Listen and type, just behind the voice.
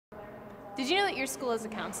Did you know that your school has a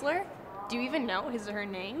counselor? Do you even know his or her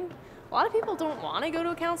name? A lot of people don't want to go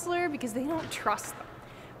to a counselor because they don't trust them.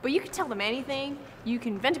 But you can tell them anything, you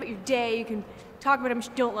can vent about your day, you can talk about how much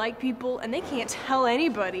you don't like people, and they can't tell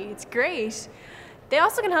anybody. It's great. They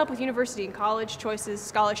also can help with university and college choices,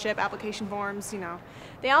 scholarship, application forms,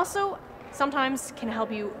 They also sometimes can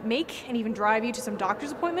help you make and even drive you to some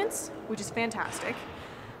doctor's appointments, which is fantastic.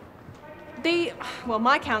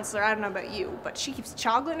 My counselor, I don't know about you, but she keeps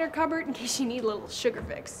chocolate in her cupboard in case you need a little sugar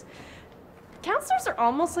fix. Counselors are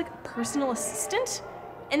almost like a personal assistant,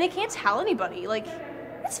 and they can't tell anybody.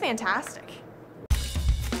 It's fantastic.